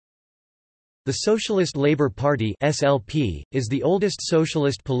The Socialist Labor Party (SLP) is the oldest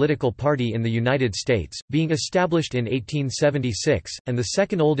socialist political party in the United States, being established in 1876, and the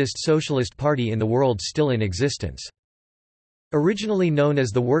second oldest socialist party in the world still in existence. Originally known as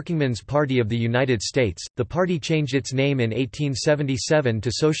the Workingmen's Party of the United States, the party changed its name in 1877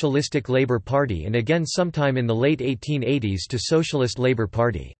 to Socialistic Labor Party and again sometime in the late 1880s to Socialist Labor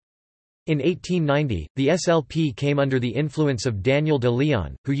Party. In 1890, the SLP came under the influence of Daniel de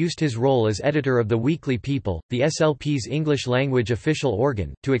Leon, who used his role as editor of the weekly People, the SLP's English-language official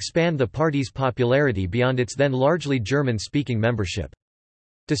organ, to expand the party's popularity beyond its then largely German-speaking membership.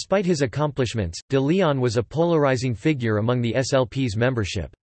 Despite his accomplishments, de Leon was a polarizing figure among the SLP's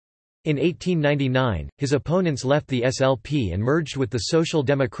membership. In 1899, his opponents left the SLP and merged with the Social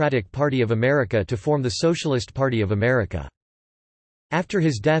Democratic Party of America to form the Socialist Party of America. After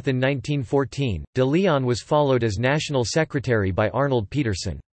his death in 1914, de Leon was followed as national secretary by Arnold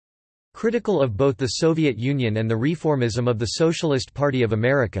Peterson. Critical of both the Soviet Union and the reformism of the Socialist Party of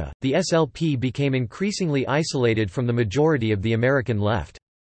America, the SLP became increasingly isolated from the majority of the American left.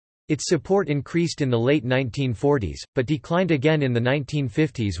 Its support increased in the late 1940s, but declined again in the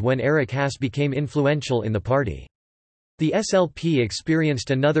 1950s when Eric Haas became influential in the party. The SLP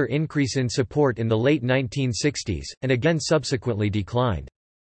experienced another increase in support in the late 1960s, and again subsequently declined.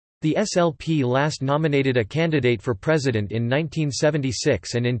 The SLP last nominated a candidate for president in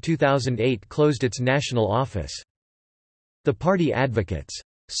 1976 and in 2008 closed its national office. The party advocates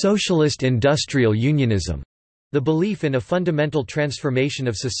socialist industrial unionism, the belief in a fundamental transformation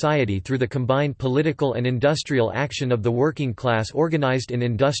of society through the combined political and industrial action of the working class organized in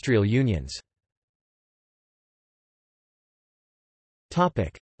industrial unions.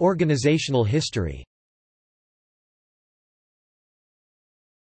 Organizational history.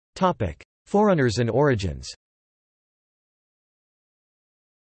 Forerunners and origins.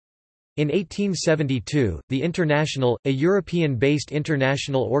 In 1872, the International, a European-based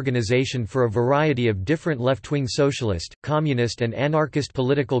international organization for a variety of different left-wing socialist, communist and anarchist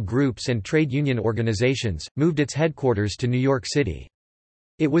political groups and trade union organizations, moved its headquarters to New York City.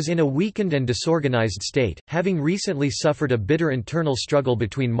 It was in a weakened and disorganized state, having recently suffered a bitter internal struggle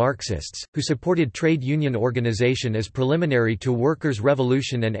between Marxists, who supported trade union organization as preliminary to workers'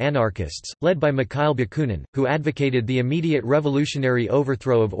 revolution, and anarchists, led by Mikhail Bakunin, who advocated the immediate revolutionary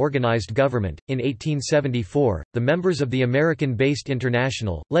overthrow of organized government. In 1874, the members of the American-based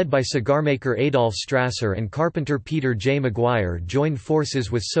International, led by cigarmaker Adolf Strasser and carpenter Peter J. Maguire, joined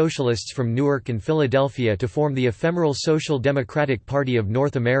forces with socialists from Newark and Philadelphia to form the ephemeral Social Democratic Party of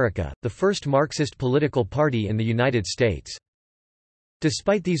North America, the first Marxist political party in the United States.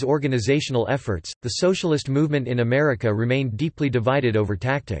 Despite these organizational efforts, the socialist movement in America remained deeply divided over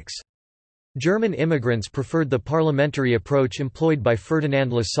tactics. German immigrants preferred the parliamentary approach employed by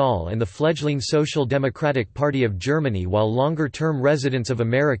Ferdinand Lassalle and the fledgling Social Democratic Party of Germany, while longer-term residents of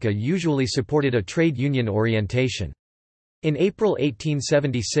America usually supported a trade union orientation. In April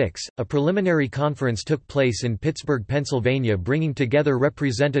 1876, a preliminary conference took place in Pittsburgh, Pennsylvania, bringing together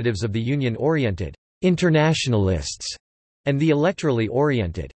representatives of the union-oriented internationalists and the electorally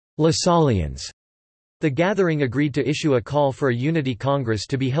oriented Lassalleans. The gathering agreed to issue a call for a unity congress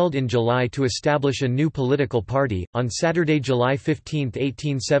to be held in July to establish a new political party. On Saturday, July 15,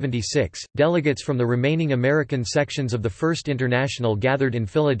 1876, delegates from the remaining American sections of the First International gathered in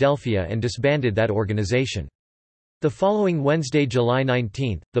Philadelphia and disbanded that organization. The following Wednesday, July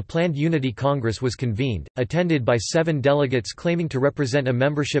 19, the planned Unity Congress was convened, attended by 7 delegates claiming to represent a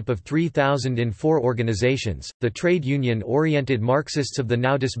membership of 3,000 in 4 organizations, the trade union-oriented Marxists of the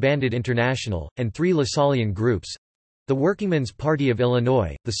now disbanded International, and 3 Lassallean groups—the Workingmen's Party of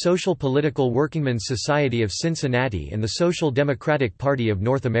Illinois, the Social Political Workingmen's Society of Cincinnati and the Social Democratic Party of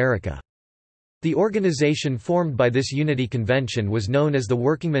North America. The organization formed by this unity convention was known as the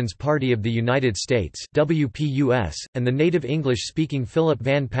Workingmen's Party of the United States (WPUS), and the native English-speaking Philip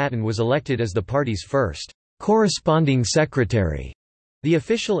Van Patten was elected as the party's first corresponding secretary, the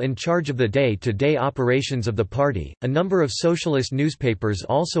official in charge of the day-to-day operations of the party. A number of socialist newspapers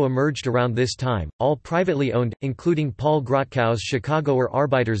also emerged around this time, all privately owned, including Paul Grotkow's Chicagoer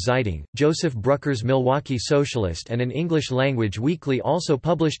Arbeiter Zeitung, Joseph Brucker's Milwaukee Socialist, and an English-language weekly also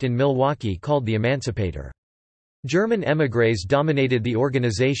published in Milwaukee called The Emancipator. German émigrés dominated the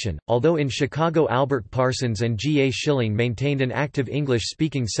organization, although in Chicago Albert Parsons and G. A. Schilling maintained an active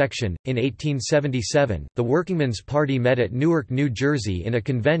English-speaking section. In 1877, the Workingmen's Party met at Newark, New Jersey in a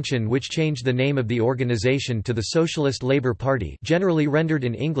convention which changed the name of the organization to the Socialist Labor Party, generally rendered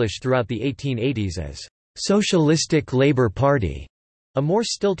in English throughout the 1880s as Socialistic Labor Party, a more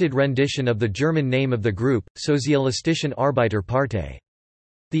stilted rendition of the German name of the group, Sozialistischen Arbeiterpartei.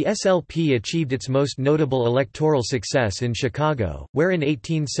 The SLP achieved its most notable electoral success in Chicago, where in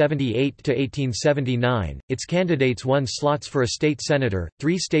 1878–1879, its candidates won slots for a state senator,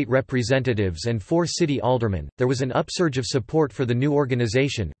 3 state representatives and 4 city aldermen. There was an upsurge of support for the new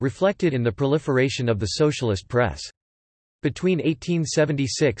organization, reflected in the proliferation of the socialist press. Between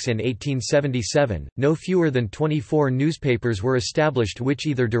 1876 and 1877, no fewer than 24 newspapers were established which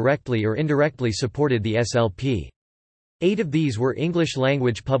either directly or indirectly supported the SLP. 8 of these were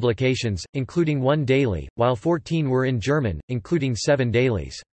English-language publications, including 1 daily, while 14 were in German, including 7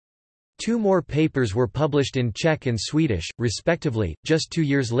 dailies. 2 more papers were published in Czech and Swedish, respectively, just 2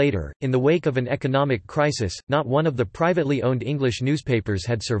 years later. In the wake of an economic crisis, not one of the privately owned English newspapers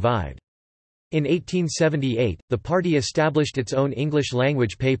had survived. In 1878, the party established its own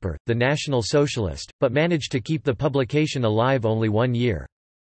English-language paper, the National Socialist, but managed to keep the publication alive only 1 year.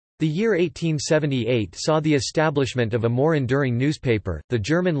 The year 1878 saw the establishment of a more enduring newspaper, the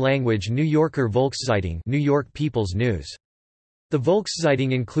German-language New Yorker Volkszeitung, New York People's News. The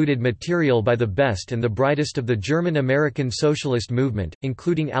Volkszeitung included material by the best and the brightest of the German-American socialist movement,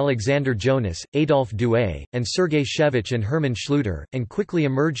 including Alexander Jonas, Adolf Douay, and Sergei Shevich and Hermann Schluter, and quickly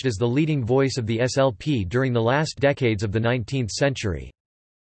emerged as the leading voice of the SLP during the last decades of the 19th century.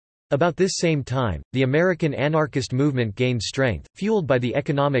 About this same time, the American anarchist movement gained strength, fueled by the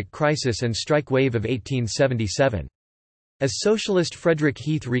economic crisis and strike wave of 1877. As socialist Frederick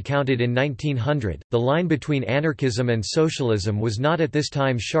Heath recounted in 1900, the line between anarchism and socialism was not at this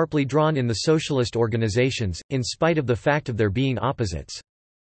time sharply drawn in the socialist organizations, in spite of the fact of their being opposites.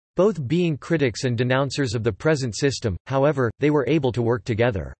 Both being critics and denouncers of the present system, however, they were able to work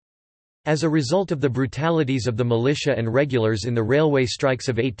together. As a result of the brutalities of the militia and regulars in the railway strikes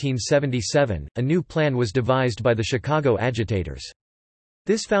of 1877, a new plan was devised by the Chicago agitators.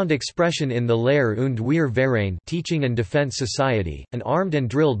 This found expression in the Lehr und Wir Verein Teaching and Defense Society, an armed and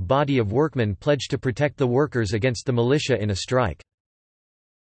drilled body of workmen pledged to protect the workers against the militia in a strike.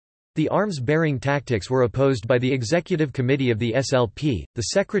 The arms-bearing tactics were opposed by the executive committee of the SLP, the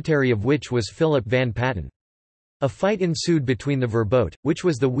secretary of which was Philip Van Patten. A fight ensued between the Verbote, which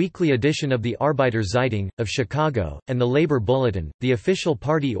was the weekly edition of the Arbeiter Zeitung, of Chicago, and the Labor Bulletin, the official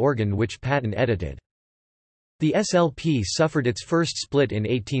party organ which Patten edited. The SLP suffered its first split in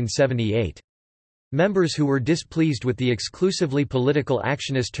 1878. Members who were displeased with the exclusively political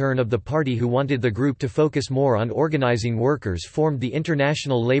actionist turn of the party who wanted the group to focus more on organizing workers formed the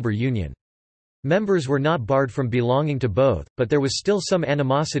International Labor Union. Members were not barred from belonging to both, but there was still some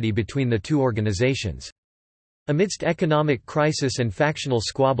animosity between the two organizations. Amidst economic crisis and factional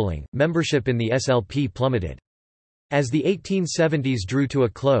squabbling, membership in the SLP plummeted. As the 1870s drew to a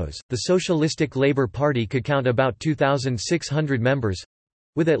close, the Socialistic Labour Party could count about 2,600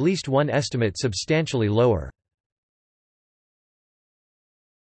 members—with at least one estimate substantially lower.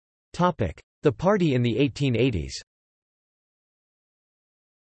 The party in the 1880s.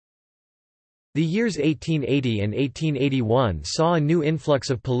 The years 1880 and 1881 saw a new influx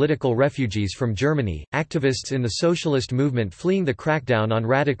of political refugees from Germany, activists in the socialist movement fleeing the crackdown on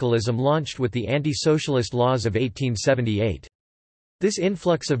radicalism launched with the anti-socialist laws of 1878. This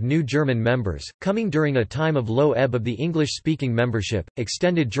influx of new German members, coming during a time of low ebb of the English-speaking membership,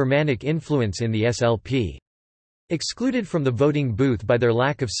 extended Germanic influence in the SLP. Excluded from the voting booth by their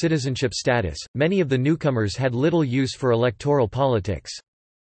lack of citizenship status, many of the newcomers had little use for electoral politics.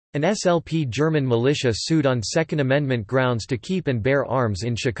 An SLP German militia sued on Second Amendment grounds to keep and bear arms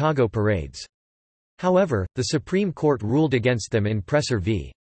in Chicago parades. However, the Supreme Court ruled against them in Presser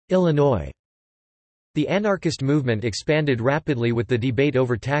v. Illinois. The anarchist movement expanded rapidly with the debate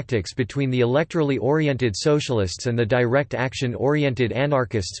over tactics between the electorally oriented socialists and the direct action-oriented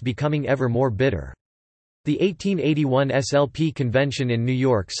anarchists becoming ever more bitter. The 1881 SLP convention in New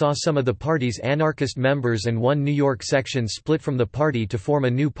York saw some of the party's anarchist members and one New York section split from the party to form a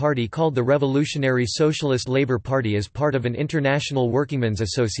new party called the Revolutionary Socialist Labor Party as part of an international workingmen's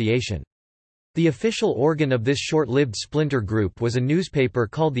association. The official organ of this short-lived splinter group was a newspaper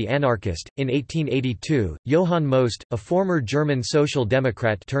called The Anarchist. In 1882, Johann Most, a former German social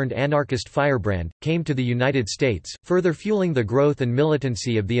democrat turned anarchist firebrand, came to the United States, further fueling the growth and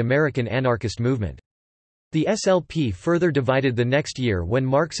militancy of the American anarchist movement. The SLP further divided the next year when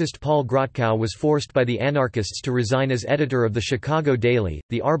Marxist Paul Grotkow was forced by the anarchists to resign as editor of the Chicago daily,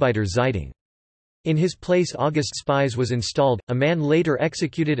 the Arbeiter Zeitung. In his place August Spies was installed, a man later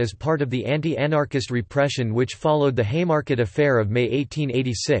executed as part of the anti-anarchist repression which followed the Haymarket Affair of May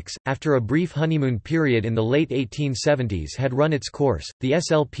 1886. After a brief honeymoon period in the late 1870s had run its course, the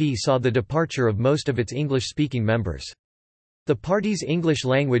SLP saw the departure of most of its English-speaking members. The party's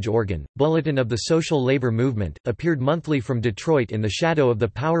English-language organ, Bulletin of the Social Labor Movement, appeared monthly from Detroit in the shadow of the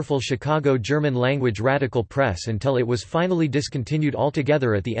powerful Chicago German-language Radical Press until it was finally discontinued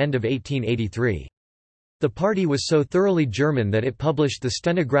altogether at the end of 1883. The party was so thoroughly German that it published the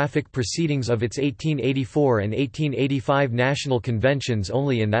stenographic proceedings of its 1884 and 1885 national conventions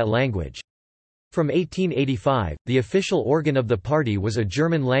only in that language. From 1885, the official organ of the party was a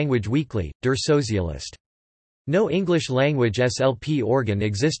German-language weekly, Der Socialist. No English-language SLP organ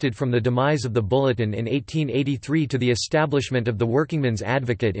existed from the demise of the Bulletin in 1883 to the establishment of the Workingman's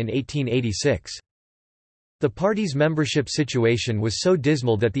Advocate in 1886. The party's membership situation was so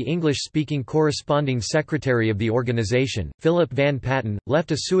dismal that the English-speaking corresponding secretary of the organization, Philip Van Patten,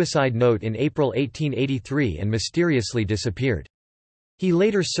 left a suicide note in April 1883 and mysteriously disappeared. He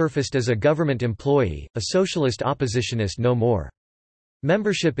later surfaced as a government employee, a socialist oppositionist no more.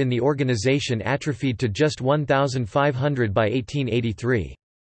 Membership in the organization atrophied to just 1,500 by 1883.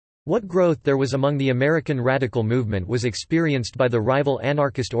 What growth there was among the American radical movement was experienced by the rival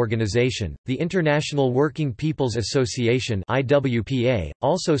anarchist organization, the International Working People's Association (IWPA),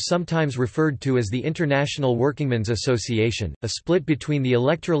 also sometimes referred to as the International Workingmen's Association, a split between the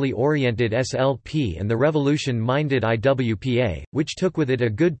electorally oriented SLP and the revolution-minded IWPA, which took with it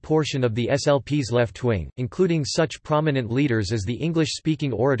a good portion of the SLP's left wing, including such prominent leaders as the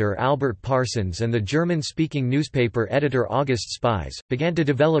English-speaking orator Albert Parsons and the German-speaking newspaper editor August Spies, began to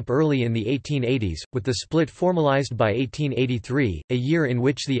develop early in the 1880s, with the split formalized by 1883, a year in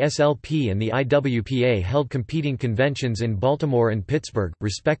which the SLP and the IWPA held competing conventions in Baltimore and Pittsburgh,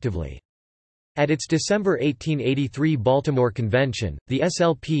 respectively. At its December 1883 Baltimore convention, the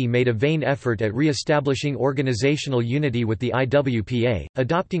SLP made a vain effort at re-establishing organizational unity with the IWPA,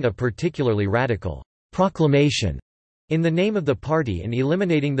 adopting a particularly radical proclamation in the name of the party and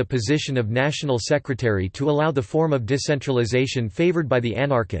eliminating the position of national secretary to allow the form of decentralization favored by the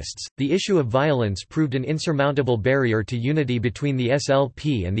anarchists. The issue of violence proved an insurmountable barrier to unity between the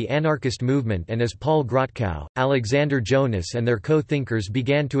SLP and the anarchist movement, and as Paul Grotkow, Alexander Jonas and their co-thinkers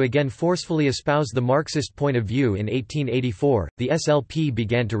began to again forcefully espouse the Marxist point of view in 1884, the SLP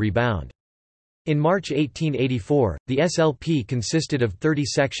began to rebound. In March 1884, the SLP consisted of 30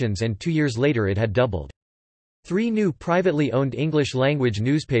 sections and 2 years later it had doubled. 3 new privately owned English-language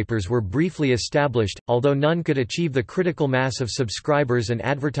newspapers were briefly established, although none could achieve the critical mass of subscribers and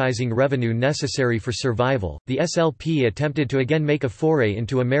advertising revenue necessary for survival. The SLP attempted to again make a foray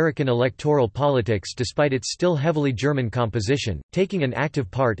into American electoral politics despite its still heavily German composition, taking an active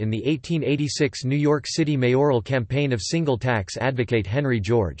part in the 1886 New York City mayoral campaign of single tax advocate Henry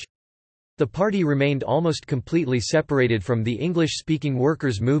George. The party remained almost completely separated from the English-speaking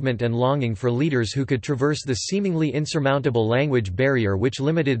workers' movement and longing for leaders who could traverse the seemingly insurmountable language barrier which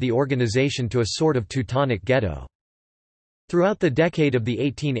limited the organization to a sort of Teutonic ghetto. Throughout the decade of the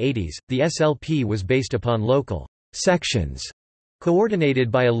 1880s, the SLP was based upon local sections, coordinated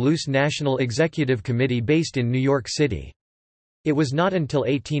by a loose national executive committee based in New York City. It was not until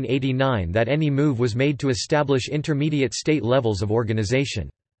 1889 that any move was made to establish intermediate state levels of organization.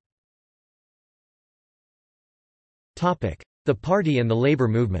 The party and the labor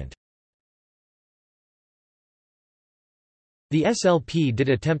movement. The SLP did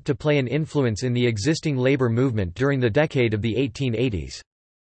attempt to play an influence in the existing labor movement during the decade of the 1880s.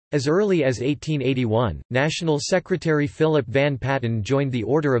 As early as 1881, National Secretary Philip Van Patten joined the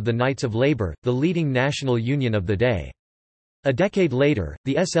Order of the Knights of Labor, the leading national union of the day. A decade later,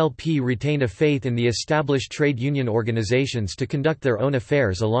 the SLP retained a faith in the established trade union organizations to conduct their own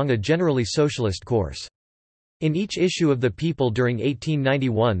affairs along a generally socialist course. In each issue of The People during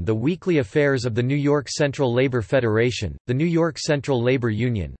 1891, the weekly affairs of the New York Central Labor Federation, the New York Central Labor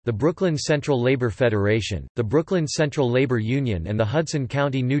Union, the Brooklyn Central Labor Federation, the Brooklyn Central Labor Union and the Hudson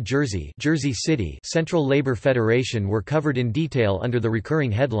County, New Jersey, Jersey City Central Labor Federation were covered in detail under the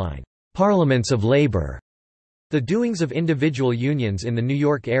recurring headline, "Parliaments of Labor." The doings of individual unions in the New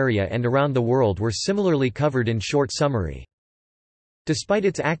York area and around the world were similarly covered in short summary. Despite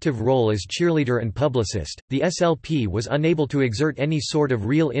its active role as cheerleader and publicist, the SLP was unable to exert any sort of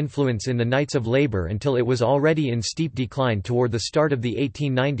real influence in the Knights of Labor until it was already in steep decline toward the start of the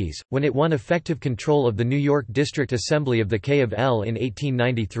 1890s, when it won effective control of the New York District Assembly of the K of L in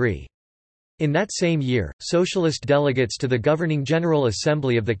 1893. In that same year, Socialist delegates to the governing General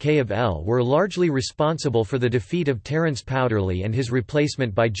Assembly of the K of L were largely responsible for the defeat of Terence Powderly and his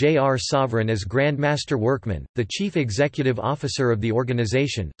replacement by J.R. Sovereign as Grand Master Workman, the chief executive officer of the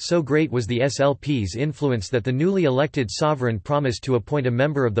organization. So great was the SLP's influence that the newly elected Sovereign promised to appoint a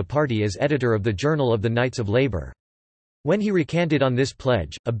member of the party as editor of the Journal of the Knights of Labor. When he recanted on this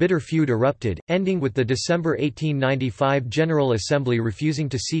pledge, a bitter feud erupted, ending with the December 1895 General Assembly refusing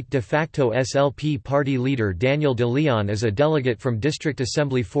to seat de facto SLP party leader Daniel de Leon as a delegate from District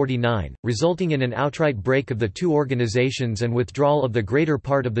Assembly 49, resulting in an outright break of the two organizations and withdrawal of the greater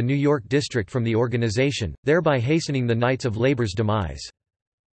part of the New York district from the organization, thereby hastening the Knights of Labor's demise.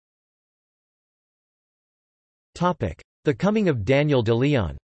 The coming of Daniel de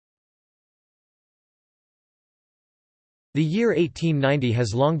Leon. The year 1890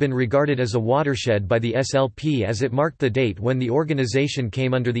 has long been regarded as a watershed by the SLP as it marked the date when the organization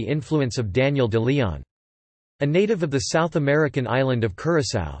came under the influence of Daniel de Leon. A native of the South American island of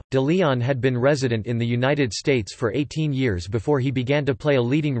Curaçao, de Leon had been resident in the United States for 18 years before he began to play a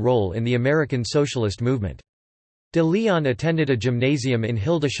leading role in the American Socialist movement. De Leon attended a gymnasium in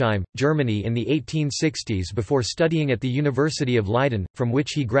Hildesheim, Germany in the 1860s before studying at the University of Leiden, from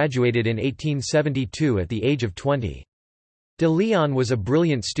which he graduated in 1872 at the age of 20. De Leon was a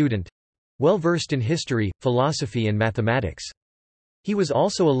brilliant student—well versed in history, philosophy and mathematics. He was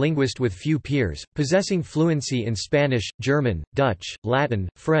also a linguist with few peers, possessing fluency in Spanish, German, Dutch, Latin,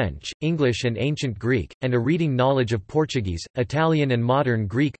 French, English and Ancient Greek, and a reading knowledge of Portuguese, Italian and Modern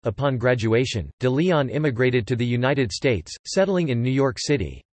Greek. Upon graduation, de Leon immigrated to the United States, settling in New York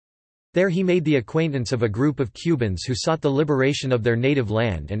City. There he made the acquaintance of a group of Cubans who sought the liberation of their native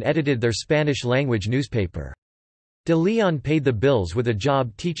land and edited their Spanish-language newspaper. De Leon paid the bills with a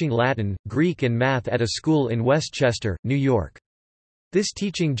job teaching Latin, Greek and math at a school in Westchester, New York. This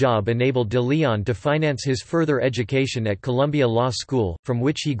teaching job enabled de Leon to finance his further education at Columbia Law School, from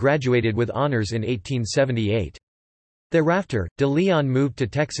which he graduated with honors in 1878. Thereafter, de Leon moved to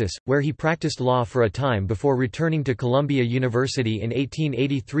Texas, where he practiced law for a time before returning to Columbia University in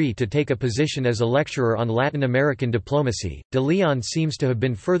 1883 to take a position as a lecturer on Latin American diplomacy. De Leon seems to have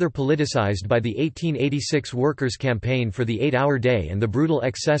been further politicized by the 1886 Workers' Campaign for the 8-hour day and the brutal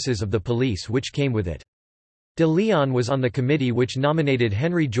excesses of the police which came with it. De Leon was on the committee which nominated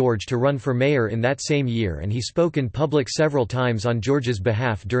Henry George to run for mayor in that same year, and he spoke in public several times on George's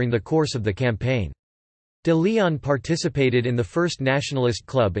behalf during the course of the campaign. De Leon participated in the First Nationalist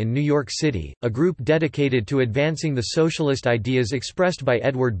Club in New York City, a group dedicated to advancing the socialist ideas expressed by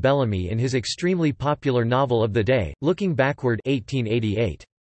Edward Bellamy in his extremely popular novel of the day, Looking Backward 1888.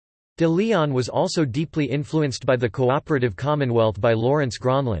 De Leon was also deeply influenced by the Cooperative Commonwealth by Lawrence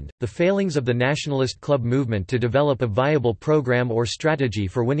Gronlund. The failings of the Nationalist Club movement to develop a viable program or strategy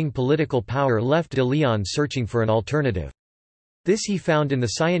for winning political power left de Leon searching for an alternative. This he found in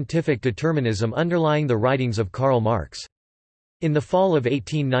the scientific determinism underlying the writings of Karl Marx. In the fall of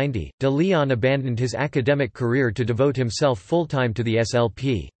 1890, de Leon abandoned his academic career to devote himself full-time to the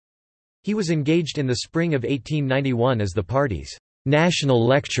SLP. He was engaged in the spring of 1891 as the party's national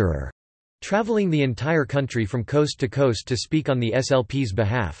lecturer, traveling the entire country from coast to coast to speak on the SLP's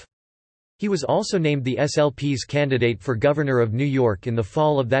behalf. He was also named the SLP's candidate for governor of New York in the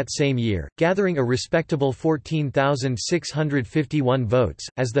fall of that same year, gathering a respectable 14,651 votes.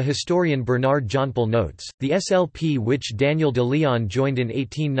 As the historian Bernard Johnpoll notes, the SLP which Daniel de Leon joined in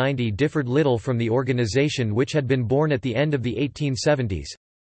 1890 differed little from the organization which had been born at the end of the 1870s.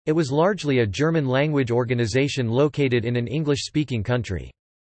 It was largely a German-language organization located in an English-speaking country.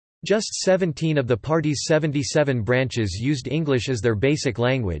 Just 17 of the party's 77 branches used English as their basic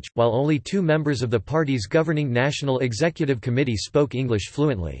language, while only 2 members of the party's governing National Executive Committee spoke English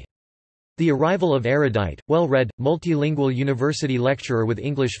fluently. The arrival of erudite, well-read, multilingual university lecturer with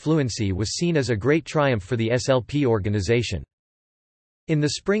English fluency was seen as a great triumph for the SLP organization. In the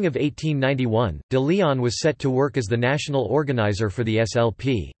spring of 1891, de Leon was set to work as the national organizer for the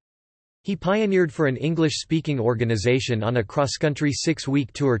SLP. He pioneered for an English-speaking organization on a cross-country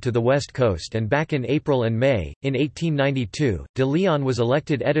 6-week tour to the West Coast and back in April and May. In 1892, de Leon was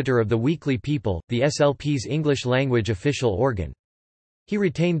elected editor of the weekly People, the SLP's English-language official organ. He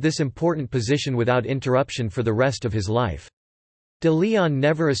retained this important position without interruption for the rest of his life. De Leon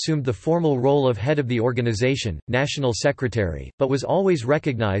never assumed the formal role of head of the organization, national secretary, but was always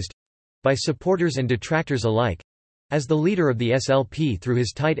recognized—by supporters and detractors alike—as the leader of the SLP through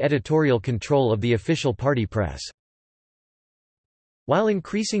his tight editorial control of the official party press. While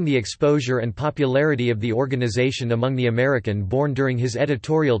increasing the exposure and popularity of the organization among the American-born during his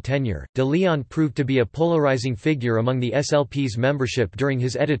editorial tenure, de Leon proved to be a polarizing figure among the SLP's membership during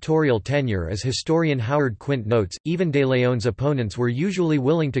his editorial tenure. As historian Howard Quint notes, even de Leon's opponents were usually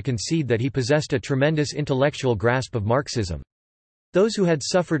willing to concede that he possessed a tremendous intellectual grasp of Marxism. Those who had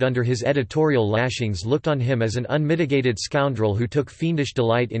suffered under his editorial lashings looked on him as an unmitigated scoundrel who took fiendish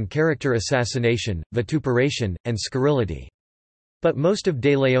delight in character assassination, vituperation, and scurrility. But most of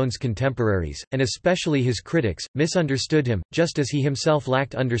de Leon's contemporaries, and especially his critics, misunderstood him, just as he himself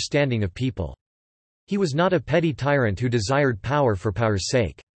lacked understanding of people. He was not a petty tyrant who desired power for power's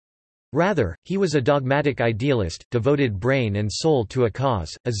sake. Rather, he was a dogmatic idealist, devoted brain and soul to a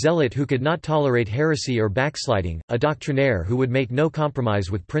cause, a zealot who could not tolerate heresy or backsliding, a doctrinaire who would make no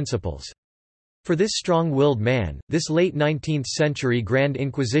compromise with principles. For this strong-willed man, this late 19th-century Grand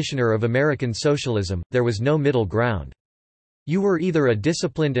Inquisitioner of American socialism, there was no middle ground. You were either a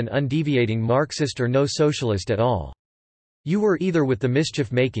disciplined and undeviating Marxist or no socialist at all. You were either with the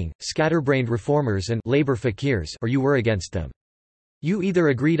mischief-making, scatterbrained reformers and labor fakirs, or you were against them. You either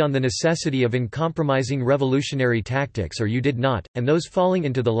agreed on the necessity of uncompromising revolutionary tactics or you did not, and those falling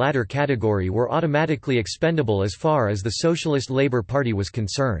into the latter category were automatically expendable as far as the Socialist Labour Party was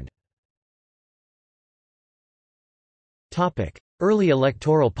concerned. Early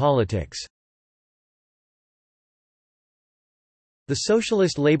electoral politics. The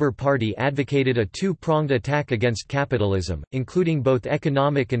Socialist Labour Party advocated a two-pronged attack against capitalism, including both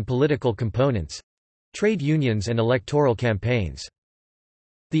economic and political components—trade unions and electoral campaigns.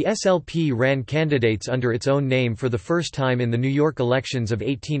 The SLP ran candidates under its own name for the first time in the New York elections of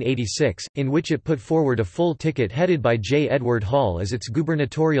 1886, in which it put forward a full ticket headed by J. Edward Hall as its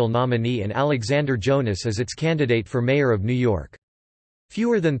gubernatorial nominee and Alexander Jonas as its candidate for mayor of New York.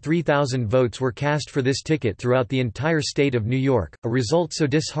 Fewer than 3,000 votes were cast for this ticket throughout the entire state of New York, a result so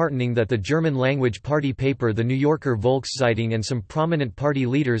disheartening that the German-language party paper The New Yorker Volkszeitung and some prominent party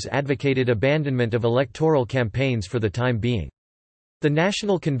leaders advocated abandonment of electoral campaigns for the time being. The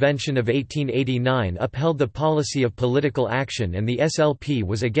National Convention of 1889 upheld the policy of political action and the SLP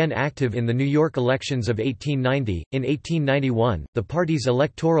was again active in the New York elections of 1890. In 1891, the party's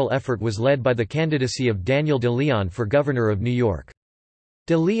electoral effort was led by the candidacy of Daniel de Leon for governor of New York.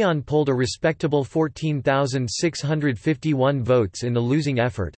 De Leon polled a respectable 14,651 votes in the losing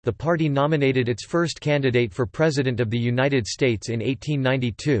effort. The party nominated its first candidate for President of the United States in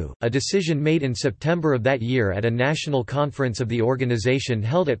 1892, a decision made in September of that year at a national conference of the organization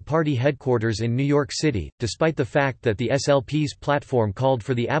held at party headquarters in New York City, despite the fact that the SLP's platform called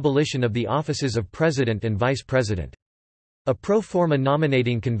for the abolition of the offices of President and Vice President. A pro forma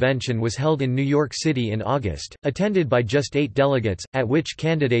nominating convention was held in New York City in August, attended by just 8 delegates, at which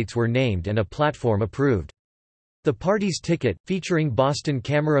candidates were named and a platform approved. The party's ticket, featuring Boston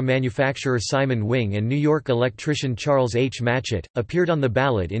camera manufacturer Simon Wing and New York electrician Charles H. Matchett, appeared on the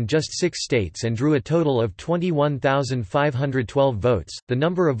ballot in just 6 states and drew a total of 21,512 votes. The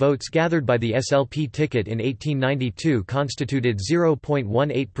number of votes gathered by the SLP ticket in 1892 constituted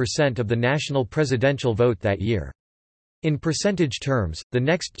 0.18% of the national presidential vote that year. In percentage terms, the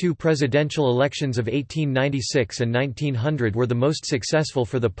next 2 presidential elections of 1896 and 1900 were the most successful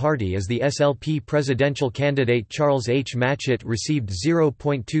for the party as the SLP presidential candidate Charles H. Matchett received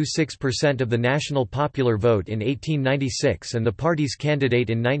 0.26% of the national popular vote in 1896 and the party's candidate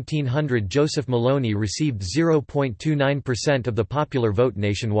in 1900 Joseph Maloney received 0.29% of the popular vote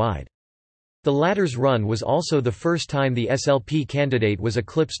nationwide. The latter's run was also the first time the SLP candidate was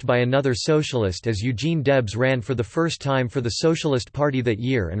eclipsed by another socialist as Eugene Debs ran for the first time for the Socialist Party that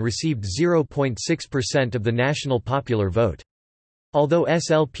year and received 0.6% of the national popular vote. Although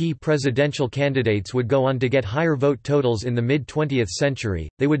SLP presidential candidates would go on to get higher vote totals in the mid-20th century,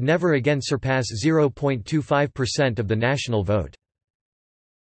 they would never again surpass 0.25% of the national vote.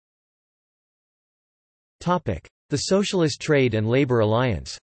 The Socialist Trade and Labor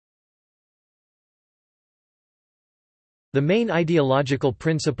Alliance. The main ideological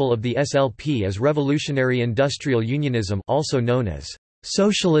principle of the SLP is revolutionary industrial unionism, also known as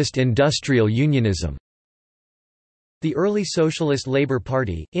socialist industrial unionism. The early Socialist Labour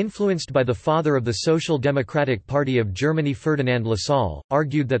Party, influenced by the father of the Social Democratic Party of Germany Ferdinand Lassalle,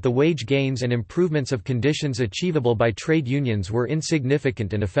 argued that the wage gains and improvements of conditions achievable by trade unions were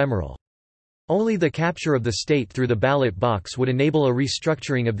insignificant and ephemeral. Only the capture of the state through the ballot box would enable a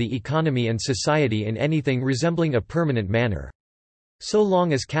restructuring of the economy and society in anything resembling a permanent manner. So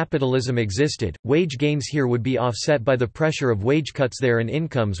long as capitalism existed, wage gains here would be offset by the pressure of wage cuts there and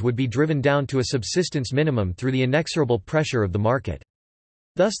incomes would be driven down to a subsistence minimum through the inexorable pressure of the market.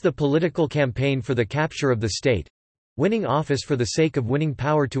 Thus the political campaign for the capture of the state—winning office for the sake of winning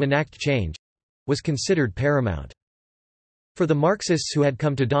power to enact change—was considered paramount. For the Marxists who had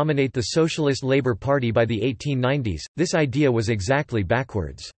come to dominate the Socialist Labour Party by the 1890s, this idea was exactly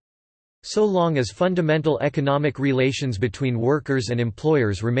backwards. So long as fundamental economic relations between workers and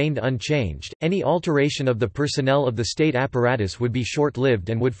employers remained unchanged, any alteration of the personnel of the state apparatus would be short-lived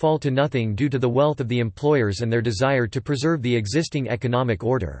and would fall to nothing due to the wealth of the employers and their desire to preserve the existing economic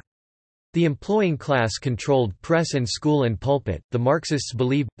order. The employing class controlled press and school and pulpit. The Marxists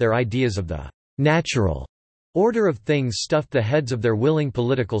believed their ideas of the natural order of things stuffed the heads of their willing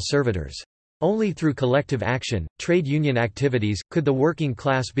political servitors. Only through collective action, trade union activities, could the working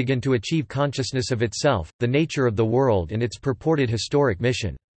class begin to achieve consciousness of itself, the nature of the world and its purported historic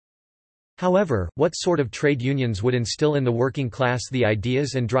mission. However, what sort of trade unions would instill in the working class the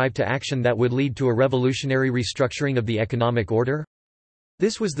ideas and drive to action that would lead to a revolutionary restructuring of the economic order?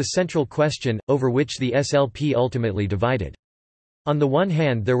 This was the central question, over which the SLP ultimately divided. On the one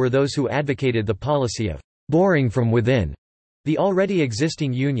hand, there were those who advocated the policy of boring from within the already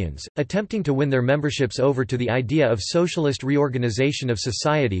existing unions, attempting to win their memberships over to the idea of socialist reorganization of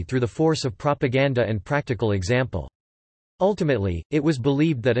society through the force of propaganda and practical example. Ultimately, it was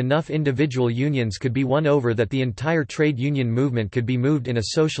believed that enough individual unions could be won over that the entire trade union movement could be moved in a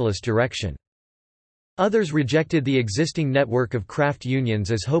socialist direction. Others rejected the existing network of craft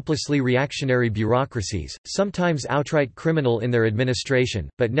unions as hopelessly reactionary bureaucracies, sometimes outright criminal in their administration,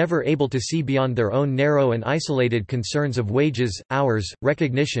 but never able to see beyond their own narrow and isolated concerns of wages, hours,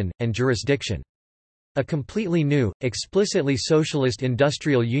 recognition, and jurisdiction. A completely new, explicitly socialist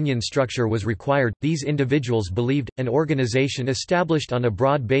industrial union structure was required. These individuals believed, an organization established on a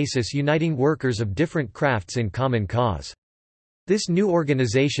broad basis uniting workers of different crafts in common cause. This new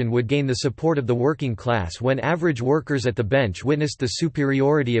organization would gain the support of the working class when average workers at the bench witnessed the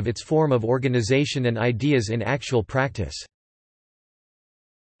superiority of its form of organization and ideas in actual practice.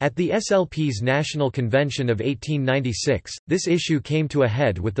 At the SLP's National Convention of 1896, this issue came to a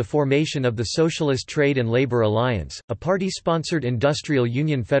head with the formation of the Socialist Trade and Labor Alliance, a party-sponsored industrial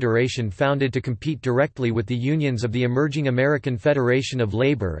union federation founded to compete directly with the unions of the emerging American Federation of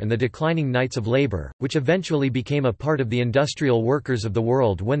Labor and the declining Knights of Labor, which eventually became a part of the Industrial Workers of the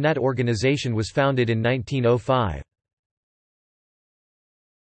World when that organization was founded in 1905.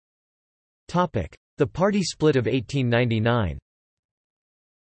 The party split of 1899.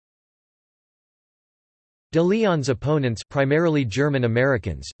 De Leon's opponents, primarily German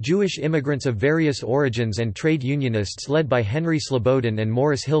Americans, Jewish immigrants of various origins and trade unionists led by Henry Slobodin and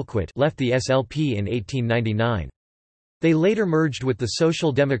Morris Hillquit, left the SLP in 1899. They later merged with the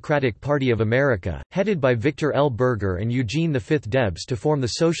Social Democratic Party of America, headed by Victor L. Berger and Eugene V. Debs to form the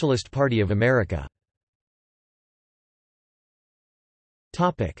Socialist Party of America.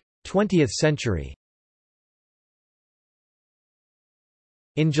 20th century.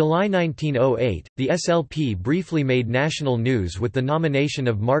 In July 1908, the SLP briefly made national news with the nomination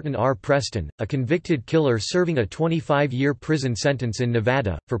of Martin R. Preston, a convicted killer serving a 25-year prison sentence in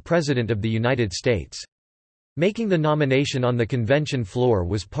Nevada, for President of the United States. Making the nomination on the convention floor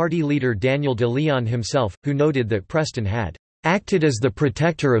was party leader Daniel De Leon himself, who noted that Preston had acted as the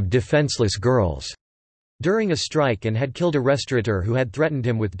protector of defenseless girls during a strike and had killed a restaurateur who had threatened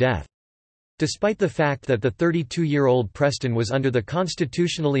him with death. Despite the fact that the 32-year-old Preston was under the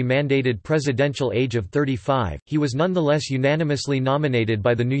constitutionally mandated presidential age of 35, he was nonetheless unanimously nominated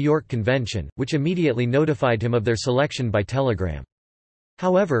by the New York Convention, which immediately notified him of their selection by telegram.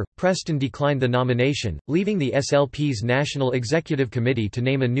 However, Preston declined the nomination, leaving the SLP's National Executive Committee to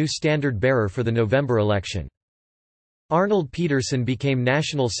name a new standard-bearer for the November election. Arnold Peterson became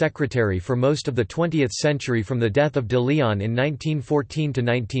national secretary for most of the 20th century from the death of De Leon in 1914 to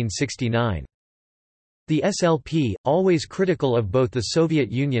 1969. The SLP, always critical of both the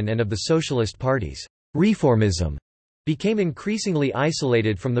Soviet Union and of the socialist parties' reformism, became increasingly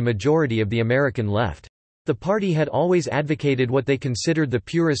isolated from the majority of the American left. The party had always advocated what they considered the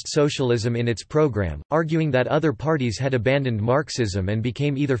purest socialism in its program, arguing that other parties had abandoned Marxism and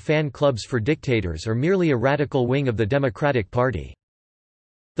became either fan clubs for dictators or merely a radical wing of the Democratic Party.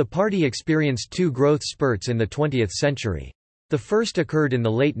 The party experienced two growth spurts in the 20th century. The first occurred in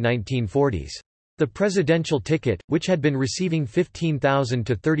the late 1940s. The presidential ticket, which had been receiving 15,000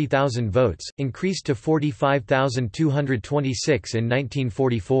 to 30,000 votes, increased to 45,226 in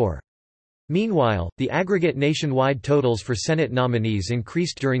 1944. Meanwhile, the aggregate nationwide totals for Senate nominees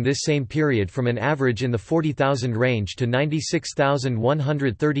increased during this same period from an average in the 40,000 range to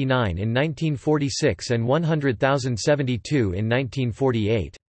 96,139 in 1946 and 100,072 in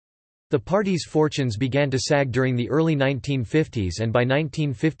 1948. The party's fortunes began to sag during the early 1950s, and by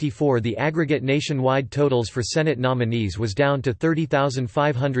 1954 the aggregate nationwide totals for Senate nominees was down to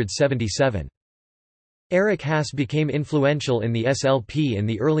 30,577. Eric Haas became influential in the SLP in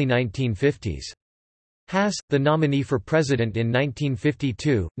the early 1950s. Haas, the nominee for president in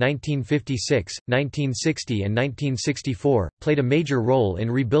 1952, 1956, 1960 and 1964, played a major role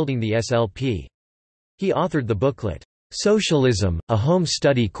in rebuilding the SLP. He authored the booklet, "Socialism, a Home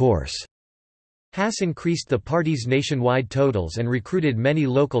Study Course", Haas increased the party's nationwide totals and recruited many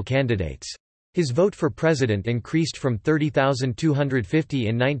local candidates. His vote for president increased from 30,250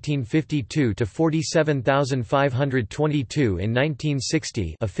 in 1952 to 47,522 in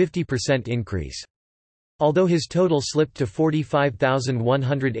 1960, a 50% increase. Although his total slipped to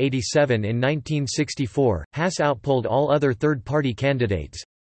 45,187 in 1964, Haas outpolled all other third-party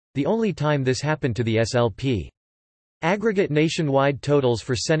candidates—the only time this happened to the SLP. Aggregate nationwide totals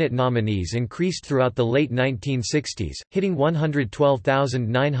for Senate nominees increased throughout the late 1960s, hitting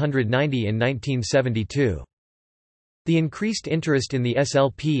 112,990 in 1972. The increased interest in the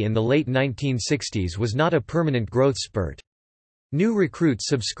SLP in the late 1960s was not a permanent growth spurt. New recruits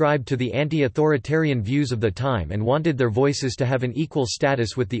subscribed to the anti-authoritarian views of the time and wanted their voices to have an equal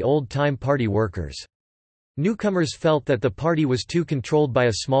status with the old-time party workers. Newcomers felt that the party was too controlled by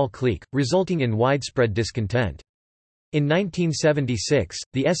a small clique, resulting in widespread discontent. In 1976,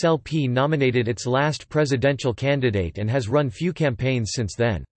 the SLP nominated its last presidential candidate and has run few campaigns since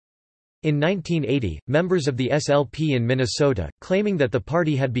then. In 1980, members of the SLP in Minnesota, claiming that the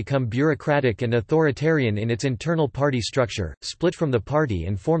party had become bureaucratic and authoritarian in its internal party structure, split from the party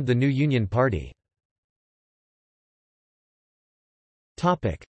and formed the new Union Party.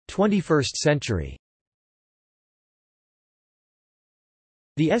 21st century.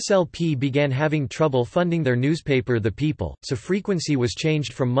 The SLP began having trouble funding their newspaper The People, so frequency was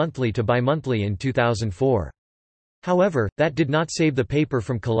changed from monthly to bi-monthly in 2004. However, that did not save the paper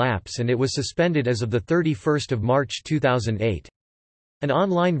from collapse and it was suspended as of 31 March 2008. An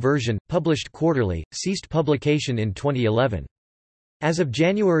online version, published quarterly, ceased publication in 2011. As of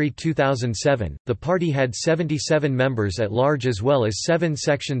January 2007, the party had 77 members at large as well as 7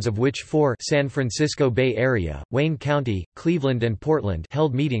 sections of which 4 San Francisco Bay Area, Wayne County, Cleveland and Portland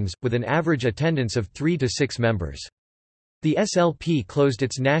held meetings, with an average attendance of 3 to 6 members. The SLP closed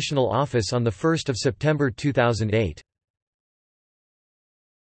its national office on 1 September 2008.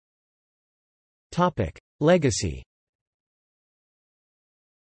 Legacy.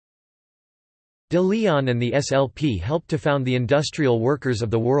 De Leon and the SLP helped to found the Industrial Workers of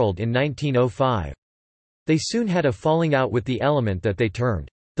the World in 1905. They soon had a falling out with the element that they termed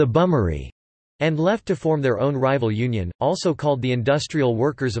the Bummery, and left to form their own rival union, also called the Industrial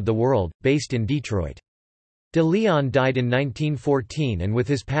Workers of the World, based in Detroit. De Leon died in 1914 and with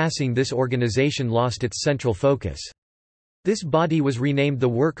his passing this organization lost its central focus. This body was renamed the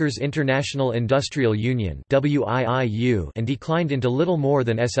Workers' International Industrial Union and declined into little more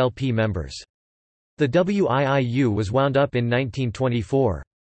than SLP members. The WIIU was wound up in 1924.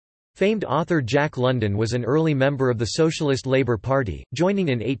 Famed author Jack London was an early member of the Socialist Labour Party, joining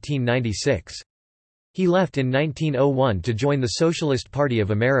in 1896. He left in 1901 to join the Socialist Party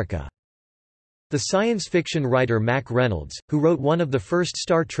of America. The science fiction writer Mack Reynolds, who wrote one of the first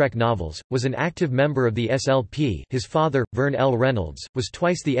Star Trek novels, was an active member of the SLP. His father, Vern L. Reynolds, was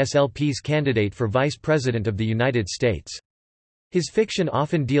twice the SLP's candidate for Vice President of the United States. His fiction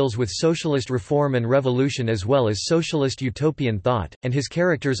often deals with socialist reform and revolution as well as socialist utopian thought, and his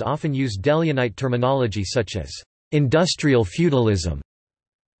characters often use De Leonite terminology such as industrial feudalism.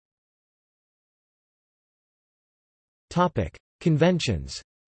 Topic: Conventions.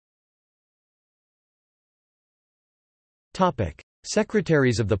 Topic: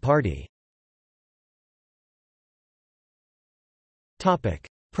 Secretaries of the party. Topic: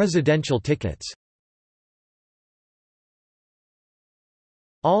 Presidential tickets.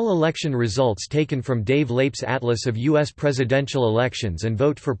 All election results taken from Dave Leip's Atlas of U.S. presidential elections and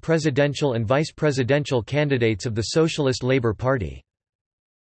vote for presidential and vice presidential candidates of the Socialist Labour Party.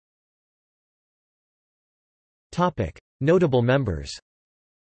 Notable members.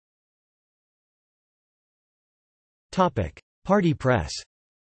 Party press.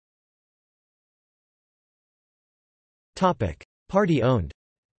 Party owned.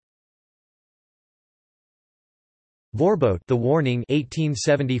 Vorbote, The Warning,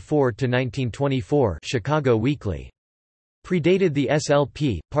 1874–1924, Chicago Weekly. Predated the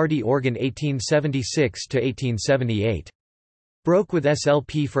SLP, party organ 1876–1878. Broke with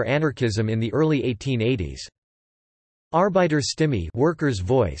SLP for anarchism in the early 1880s. Arbeiterstimme, Workers'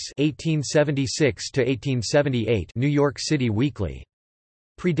 Voice, 1876–1878, New York City Weekly.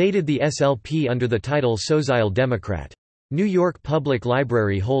 Predated the SLP under the title Sozialdemokrat. New York Public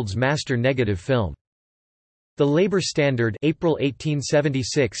Library holds master negative film. The Labor Standard, April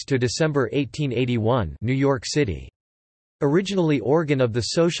 1876 to December 1881, New York City. Originally organ of the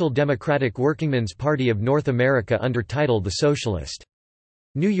Social Democratic Workingmen's Party of North America under title The Socialist.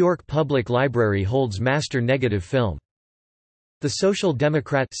 New York Public Library holds master negative film. The Social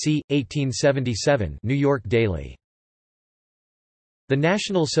Democrat, c. 1877, New York Daily. The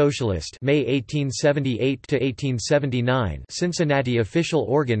National Socialist, May 1878 to 1879, Cincinnati official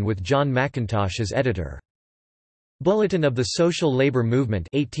organ with John McIntosh as editor. Bulletin of the Social Labor Movement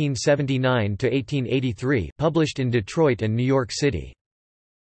 1879 to 1883, published in Detroit and New York City.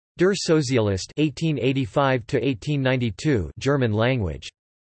 Der Socialist 1885 to 1892, German language.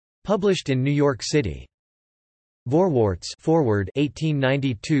 Published in New York City. Vorwärts Forward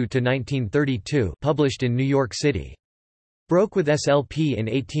 1892 to 1932, published in New York City. Broke with SLP in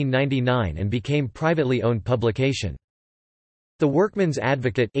 1899 and became privately owned publication. The Workman's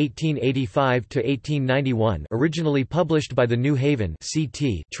Advocate 1885 to 1891, originally published by the New Haven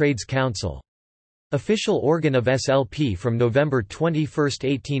 (CT) Trades Council. Official organ of SLP from November 21,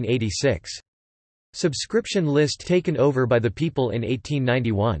 1886. Subscription list taken over by the People in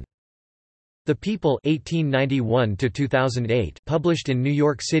 1891. The People 1891 to 2008, published in New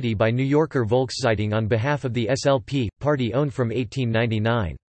York City by New Yorker Volkszeitung on behalf of the SLP party owned from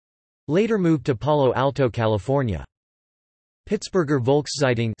 1899. Later moved to Palo Alto, California. Pittsburgher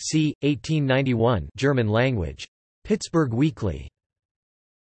Volkszeitung c. 1891, German language. Pittsburgh Weekly.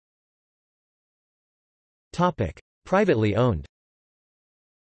 Topic: Privately owned.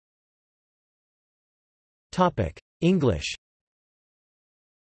 Topic: English.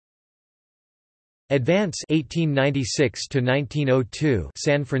 Advance 1896 to 1902,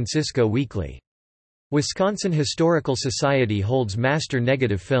 San Francisco Weekly. Wisconsin Historical Society holds master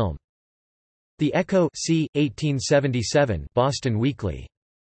negative film. The Echo c. 1877, Boston Weekly.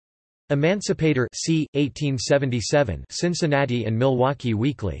 Emancipator c. 1877, Cincinnati and Milwaukee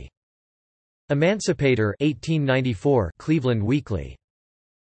Weekly. Emancipator 1894, Cleveland Weekly.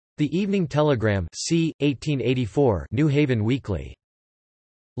 The Evening Telegram c. 1884, New Haven Weekly.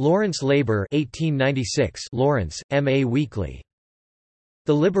 Lawrence Labor 1896, Lawrence, M.A. Weekly.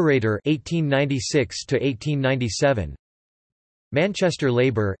 The Liberator 1896 to 1897. Manchester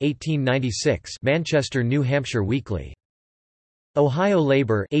Labor 1896, Manchester, New Hampshire Weekly. Ohio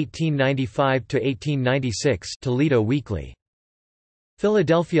Labor 1895 to 1896, Toledo Weekly.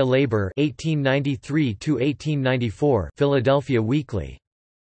 Philadelphia Labor 1893 to 1894, Philadelphia Weekly.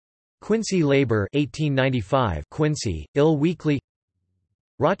 Quincy Labor 1895, Quincy, Ill Weekly.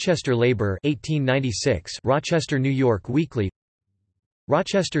 Rochester Labor 1896, Rochester, New York Weekly.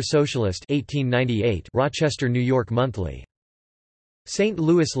 Rochester Socialist 1898, Rochester, New York Monthly. St.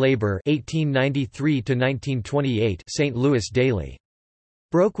 Louis Labor 1893 to 1928, St. Louis Daily.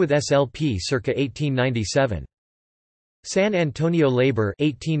 Broke with SLP circa 1897. San Antonio Labor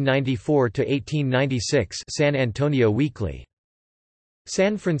 1894 to 1896, San Antonio Weekly.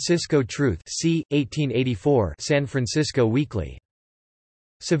 San Francisco Truth c. 1884, San Francisco Weekly.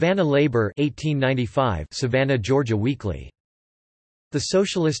 Savannah Labor 1895, Savannah, Georgia Weekly. The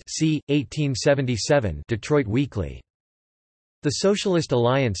Socialist c. 1877, Detroit Weekly. The Socialist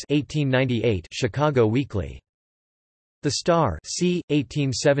Alliance 1898, Chicago Weekly. The Star c.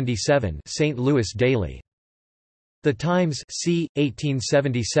 1877, St. Louis Daily. The Times c.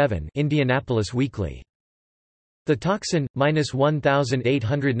 1877, Indianapolis Weekly. The Tocsin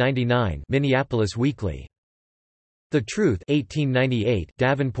 -1899, Minneapolis Weekly. The Truth 1898,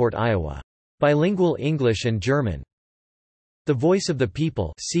 Davenport, Iowa. Bilingual English and German. The Voice of the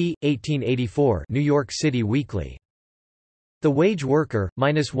People c. 1884, New York City Weekly. The Wage Worker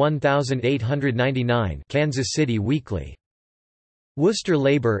 -1899, Kansas City Weekly. Worcester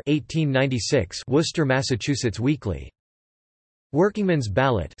Labor 1896, Worcester, Massachusetts Weekly. Workingman's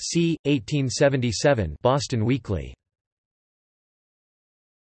Ballot c. 1877, Boston Weekly.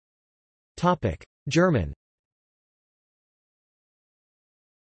 Topic: German.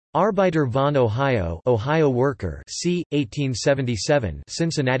 Arbeiter von Ohio, Ohio Worker c. 1877,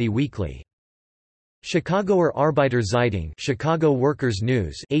 Cincinnati Weekly. Chicagoer Arbeiter Zeitung, Chicago Workers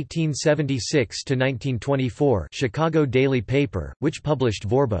News 1876 to 1924, Chicago daily paper, which published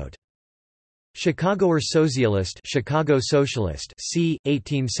Vorbote. Chicagoer Socialist, Chicago Socialist c.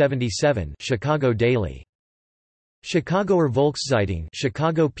 1877, Chicago Daily. Chicagoer Volkszeitung,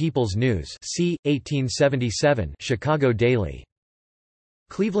 Chicago People's News c. 1877, Chicago Daily.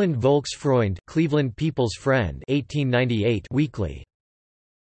 Cleveland Volksfreund, Cleveland People's Friend 1898 Weekly.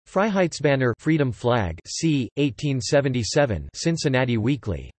 Freiheitsbanner, Freedom Flag c. 1877, Cincinnati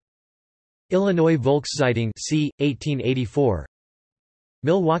Weekly. Illinois Volkszeitung c. 1884.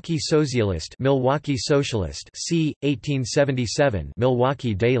 Milwaukee Socialist, Milwaukee Socialist c. 1877,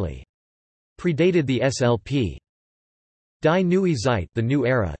 Milwaukee Daily. Predated the SLP. Die Neue Zeit, The New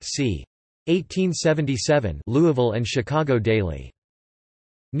Era c. 1877, Louisville and Chicago Daily.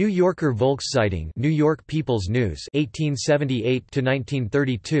 New Yorker Volkszeitung, New York People's News 1878 to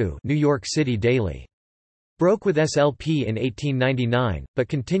 1932, New York City Daily. Broke with SLP in 1899, but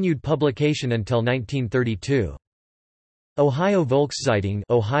continued publication until 1932. Ohio Volkszeitung,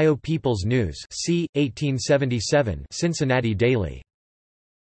 Ohio People's News, c. 1877, Cincinnati Daily.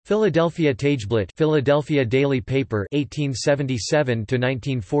 Philadelphia Tageblatt, Philadelphia Daily Paper, 1877 to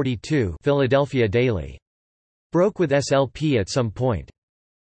 1942, Philadelphia Daily. Broke with SLP at some point.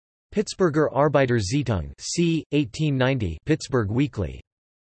 Pittsburgher Arbeiter Zeitung, c. 1890, Pittsburgh Weekly.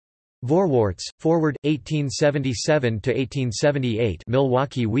 Vorwärts, Forward, 1877 to 1878,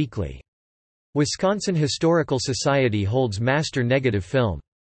 Milwaukee Weekly. Wisconsin Historical Society holds master negative film.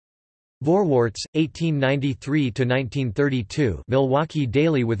 Vorwärts, 1893 to 1932, Milwaukee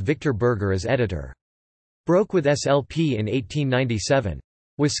Daily with Victor Berger as editor. Broke with SLP in 1897.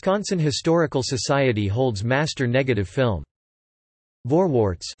 Wisconsin Historical Society holds master negative film.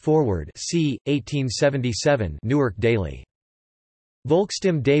 Vorwärts, Forward, c. 1877, Newark Daily.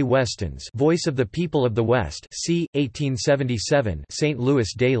 Volksstimme des Westens, Voice of the People of the West, c. 1877, St.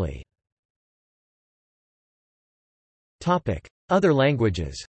 Louis Daily. Topic: Other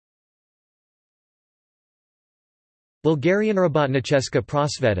languages. Bulgarian Robotnicheska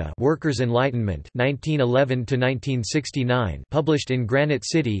Prosveta, Workers' Enlightenment, 1911 to 1969, published in Granite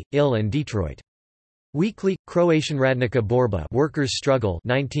City, IL and Detroit. Weekly, Croatian Radnica Borba, Workers' Struggle,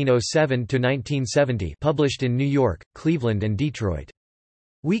 1907 to 1970, published in New York, Cleveland and Detroit.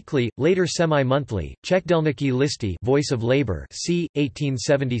 Weekly, later semi-monthly, Czechdelniki Listy, Voice of Labor, c.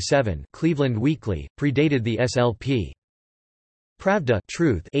 1877, Cleveland Weekly, predated the SLP. Pravda,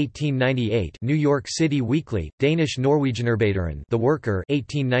 Truth, 1898, New York City Weekly, Danish Norwegianarbeteren, The Worker,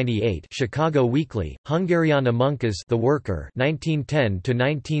 1898, Chicago Weekly, Hungariana Munkas, The Worker, 1910 to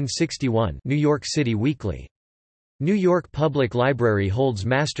 1961, New York City Weekly. New York Public Library holds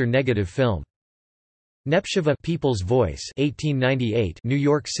master negative film. Nepšiva, People's Voice, 1898, New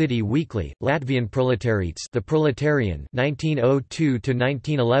York City Weekly, Latvian Proletariats, The Proletarian, 1902 to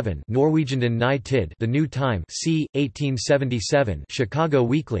 1911, Norwegian Ny Tid, The New Time, c. 1877, Chicago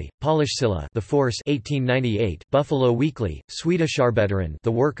Weekly, Polishsilla, The Force, 1898, Buffalo Weekly, Swedisharbetaren,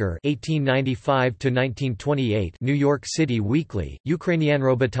 The Worker, 1895 to 1928, New York City Weekly,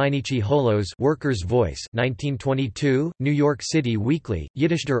 Ukrainianrobotynichi Holos, Workers' Voice, 1922, New York City Weekly,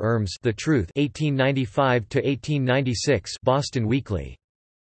 Yiddish der Erms, The Truth, 1895 to 1896, Boston Weekly.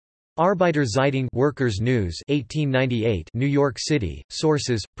 Arbeiter Zeitung, Workers' News, 1898, New York City.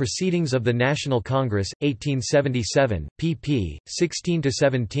 Sources: Proceedings of the National Congress, 1877, pp.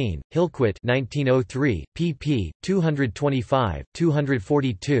 16–17. Hillquit, 1903, pp. 225,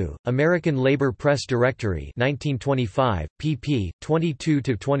 242. American Labor Press Directory, 1925, pp.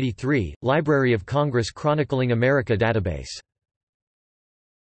 22–23. Library of Congress chronicling America database.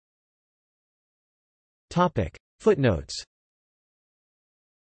 Topic: Footnotes.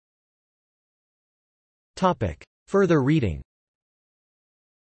 Topic: Further reading.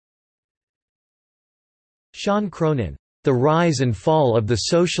 Sean Cronin, The Rise and Fall of the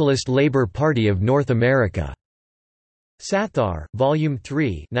Socialist Labor Party of North America. Sathar, Volume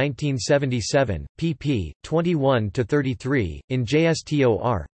 3, 1977, pp. 21–33, in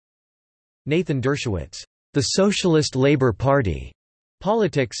JSTOR. Nathan Dershowitz, The Socialist Labor Party.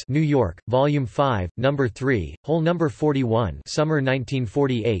 Politics, New York, Volume 5, No. 3, Whole No. 41, Summer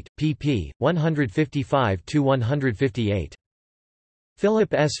 1948, pp. 155–158.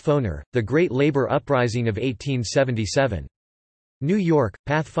 Philip S. Foner, The Great Labor Uprising of 1877. New York,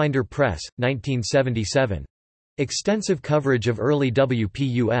 Pathfinder Press, 1977. Extensive coverage of early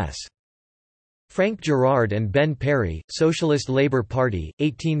WPUS. Frank Gerard and Ben Perry, Socialist Labor Party,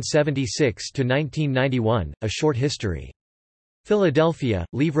 1876–1991, A Short History. Philadelphia,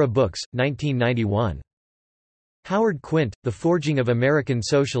 Livre Books, 1991. Howard Quint, The Forging of American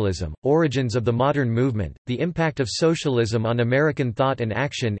Socialism, Origins of the Modern Movement, The Impact of Socialism on American Thought and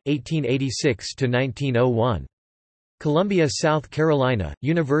Action, 1886–1901. Columbia, South Carolina,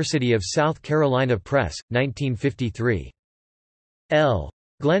 University of South Carolina Press, 1953. L.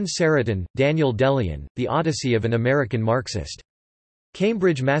 Glenn Saraton, Daniel Delian, The Odyssey of an American Marxist.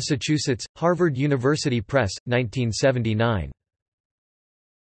 Cambridge, Massachusetts, Harvard University Press, 1979.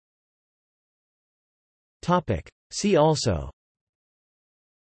 See also: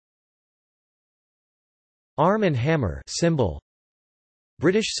 Arm and Hammer symbol,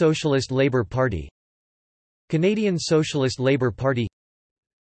 British Socialist Labour Party, Canadian Socialist Labour Party,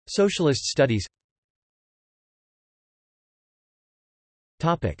 Socialist Studies.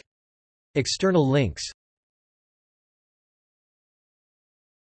 External links.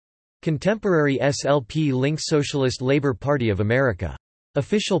 Contemporary SLP links Socialist Labour Party of America.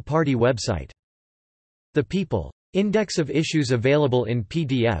 Official party website. The People. Index of issues available in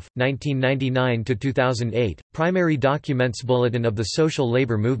PDF, 1999–2008, Primary Documents Bulletin of the Social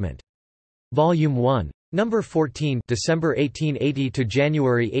Labor Movement. Volume 1. Number 14, December 1880 to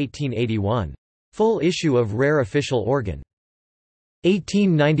January 1881. Full issue of Rare Official Organ.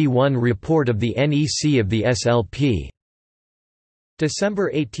 1891 Report of the NEC of the SLP.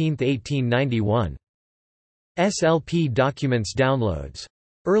 December 18, 1891. SLP Documents Downloads.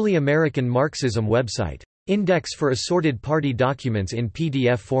 Early American Marxism website. Index for assorted party documents in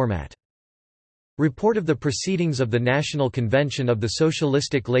PDF format. Report of the Proceedings of the National Convention of the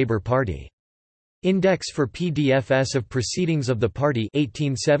Socialistic Labour Party. Index for PDFs of Proceedings of the Party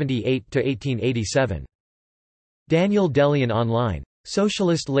 1878–1887. Daniel Delian Online.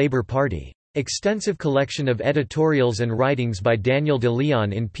 Socialist Labour Party. Extensive collection of editorials and writings by Daniel de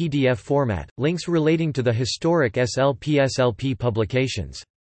Leon in PDF format, links relating to the historic SLP publications.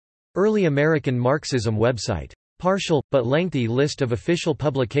 Early American Marxism website. Partial, but lengthy list of official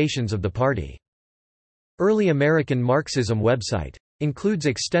publications of the party. Early American Marxism website. Includes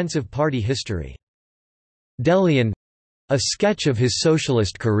extensive party history. Delian — a sketch of his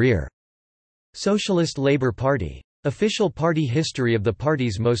socialist career. Socialist Labour Party. Official party history of the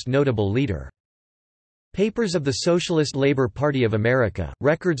party's most notable leader. Papers of the Socialist Labour Party of America,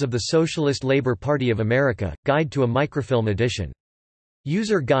 Records of the Socialist Labour Party of America, Guide to a Microfilm Edition.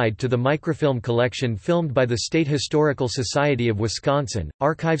 User Guide to the Microfilm Collection filmed by the State Historical Society of Wisconsin,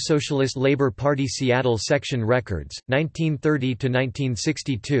 Archive Socialist Labor Party Seattle Section Records,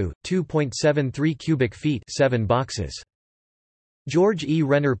 1930–1962, 2.73 cubic feet 7 boxes. George E.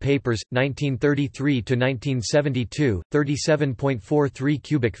 Renner Papers, 1933–1972, 37.43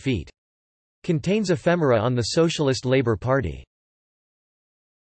 cubic feet. Contains ephemera on the Socialist Labor Party.